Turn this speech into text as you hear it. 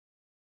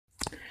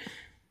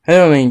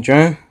Hello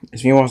Ranger,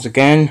 it's me once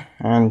again,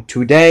 and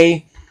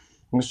today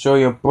I'm going to show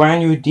you a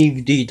brand new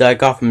DVD that I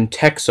got from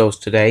Texos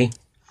today.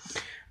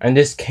 And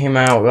this came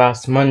out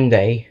last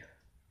Monday.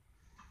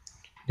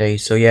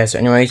 So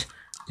anyways,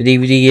 the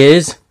DVD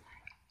is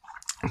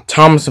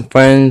Thomas and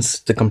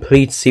Friends, The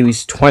Complete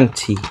Series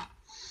 20.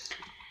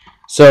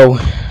 So,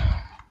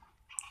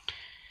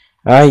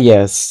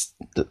 yes,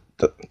 the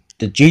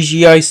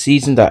GGI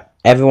season that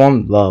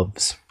everyone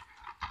loves.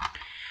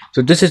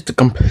 So this is The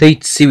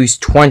Complete Series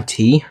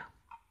 20,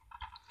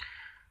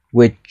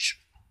 which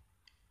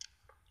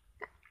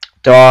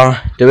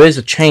there is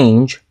a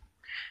change.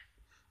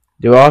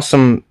 There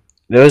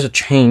is a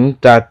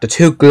change that the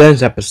two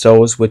Glenn's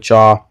episodes, which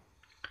are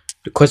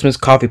the Christmas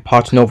Coffee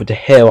Pot and Over the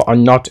Hill, are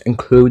not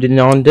included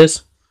on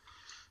this.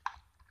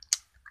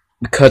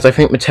 Because I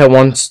think Mattel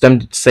wants them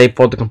to save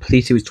for the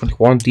Complete Series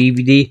 21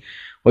 DVD,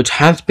 which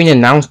has been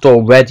announced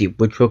already,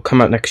 which will come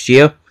out next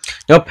year.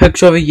 No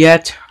picture of it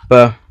yet,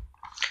 but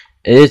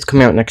it is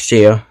coming out next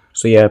year.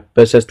 So yeah,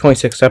 but it says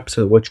 26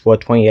 episodes, which were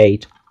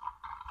 28.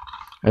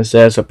 And it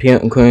says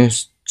appearance including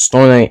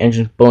Story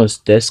Engine bonus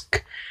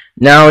disc.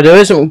 Now there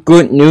is some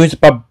good news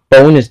about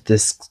bonus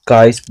discs,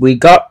 guys. We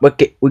got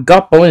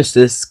bonus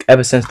discs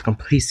ever since the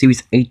Complete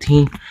Series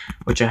 18,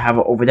 which I have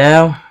over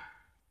there.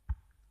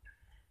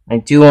 I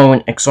do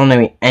own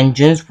Extraordinary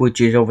Engines,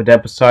 which is over there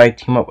beside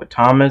Team Up with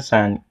Thomas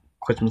and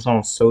Christmas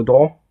on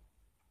Sodor.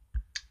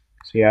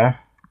 So yeah.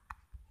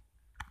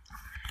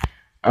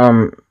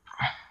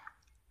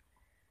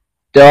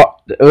 There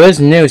is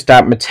news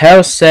that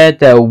Mattel said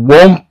there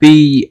won't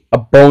be a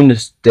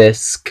bonus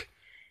disc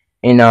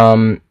in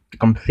the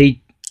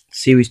Complete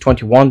Series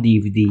 21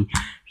 DVD.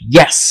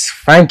 Yes,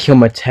 thank you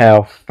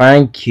Mattel,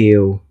 thank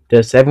you.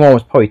 Everyone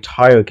was probably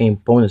tired of getting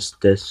bonus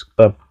disc,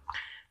 but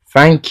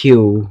thank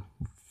you.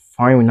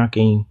 Finally we're not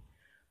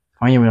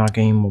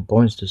getting more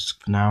bonus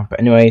disc for now. But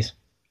anyways,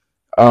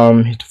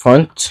 here's the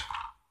front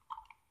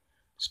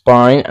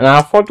spine, and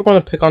I thought they were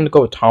gonna pick on to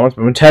go with Thomas,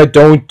 but Mattel,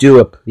 don't do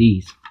it,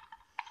 please.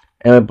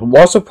 But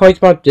what's surprised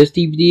about this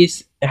DVD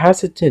is it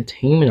has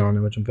entertainment on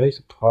it, which I'm very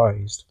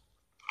surprised.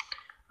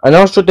 I'm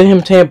not sure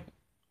the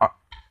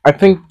I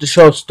think the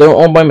show is still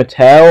owned by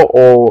Mattel,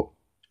 or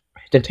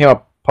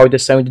Entertainment probably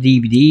just selling the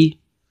DVD.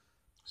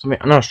 So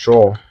I'm not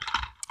sure.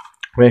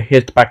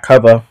 Here's the back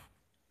cover.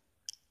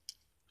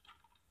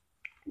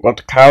 Got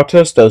the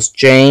characters. There's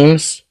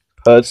James,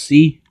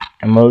 Percy,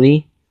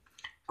 Emily.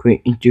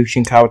 Great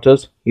introduction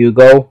characters.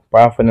 Hugo,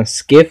 Bradford, and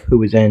Skiff, who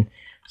was in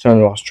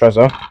Son Lost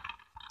Treasure.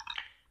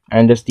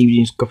 And this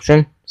DVD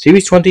description.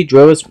 Series 20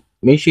 drivers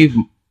mischief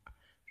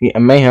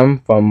and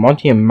mayhem from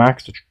Monty and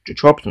Max to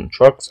Chops and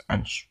Trucks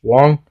and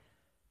Swung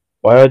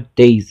Wild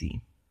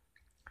Daisy.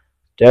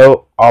 There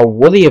are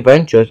woolly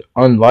adventures,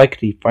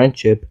 unlikely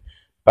friendship,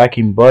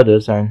 backing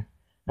brothers, and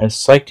a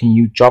exciting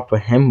new job for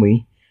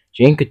Henry.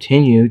 Jane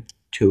continued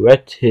to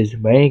let his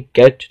way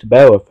get to the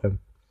better of him.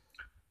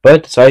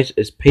 Bert decides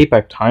it's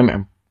payback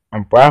time,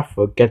 and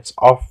Bradford gets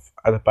off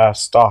at a bad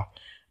start.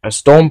 As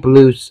Storm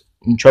Blue's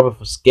in trouble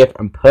for Skip,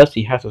 and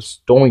Percy has a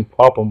stormy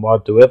problem while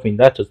delivering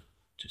letters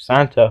to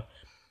Santa,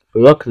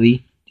 but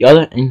luckily the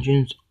other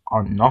engines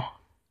are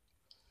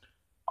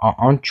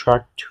on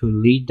track to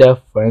lead their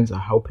friends a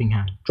helping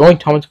hand. Join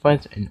Thomas'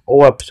 friends in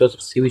all episodes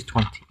of Series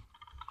 20.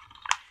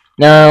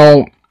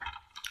 Now,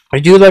 I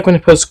do like when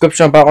they put a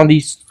description about on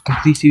these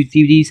Complete Series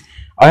DVDs.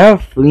 I have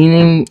a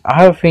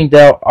feeling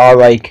there are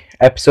like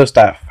episodes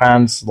that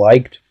fans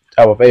liked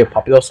that were very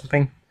popular or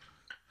something.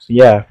 So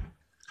yeah.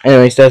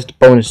 Anyways, there's the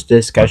bonus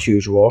disc as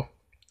usual,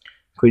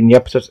 including the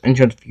episodes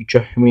Into the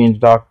Future, Henry in the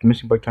Dark, The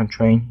Missing Breakdown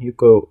Train,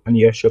 Hugo and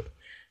the Airship,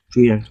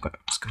 Dream,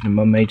 Skipping the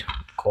Mermaid,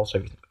 of course,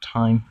 every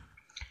time.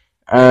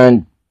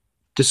 And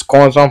this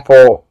goes on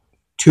for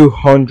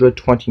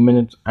 220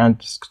 minutes, and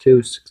disc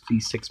 2,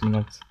 66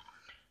 minutes.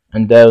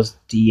 And there's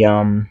the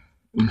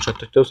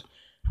instructors.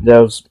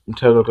 There's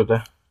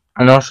there.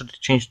 I'm not sure to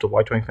change the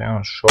white or anything, I'm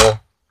not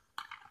sure.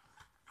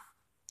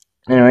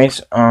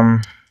 Anyways,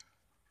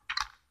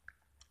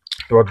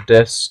 the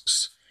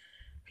discs.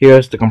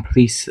 Here's the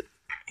complete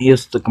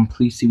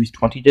Series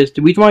 20 disc.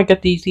 The reason why I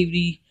get these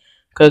DVD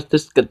because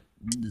this get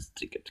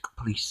the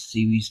Complete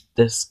Series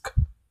disc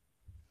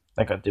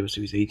like I did with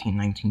Series 18,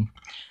 19.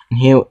 And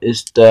here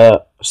is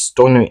the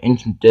Story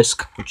Engine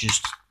disc, which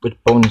is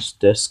with bonus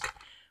disc,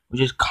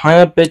 which is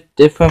kind of a bit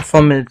different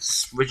from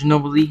its original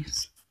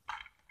release.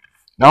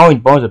 Not only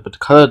bonus, but the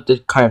color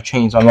did kind of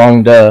change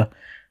along the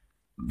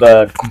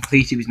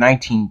Complete Series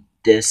 19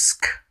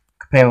 disc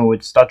compared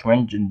with Star Trek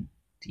Engine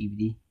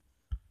DVD.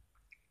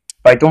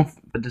 But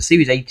the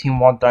Series 18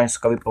 one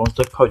Discovery bonus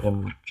did probably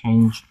didn't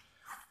change.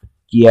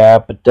 Yeah,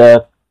 but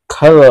the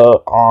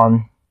color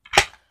on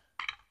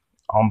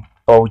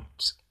both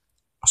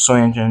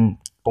Story Engine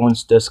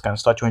bonus disc and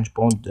Star Trek Engine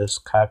bonus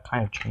disc kind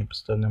of changed, but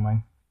still never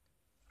mind.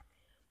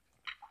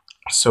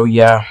 So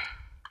yeah,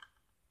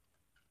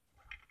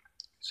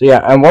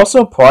 and what's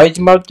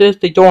surprising about this,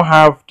 they don't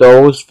have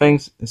those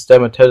things. Instead,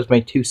 Mattel's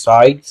made two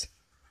sides,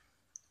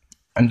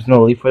 and there's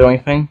no leaflet or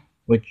anything,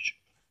 which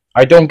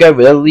I don't get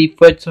rid of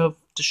leaflets of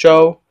the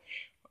show.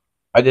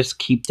 I just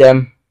keep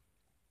them.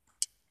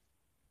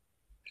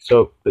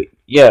 So but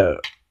yeah,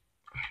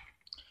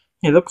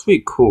 it looks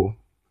really cool.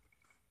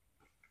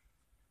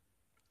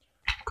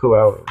 Cool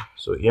hour.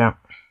 So yeah,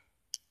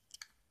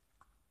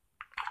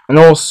 and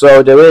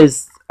also there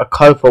is a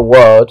Colorful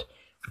World,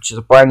 which is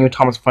a brand new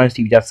Thomas Friends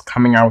TV that's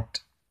coming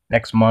out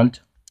next month,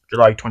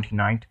 July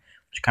 29th,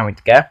 which I can't wait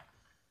to get.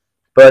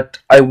 But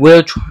I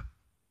will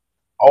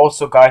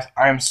also, guys,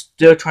 I am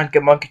still trying to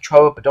get Monkey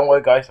Trouble, but don't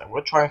worry, guys, I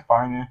will try and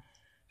find it.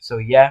 So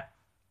yeah,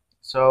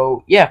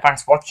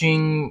 thanks for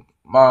watching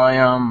my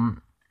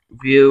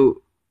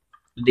review,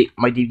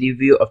 my DVD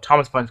review of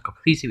Thomas Friends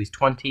Complete Series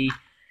 20.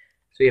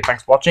 So yeah,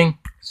 thanks for watching.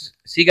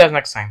 See you guys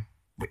next time.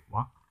 Wait,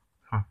 what?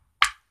 Huh.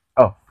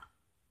 Oh.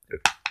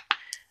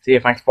 So yeah,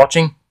 thanks for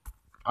watching.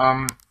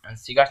 And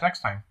see you guys next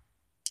time.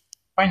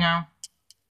 Bye now.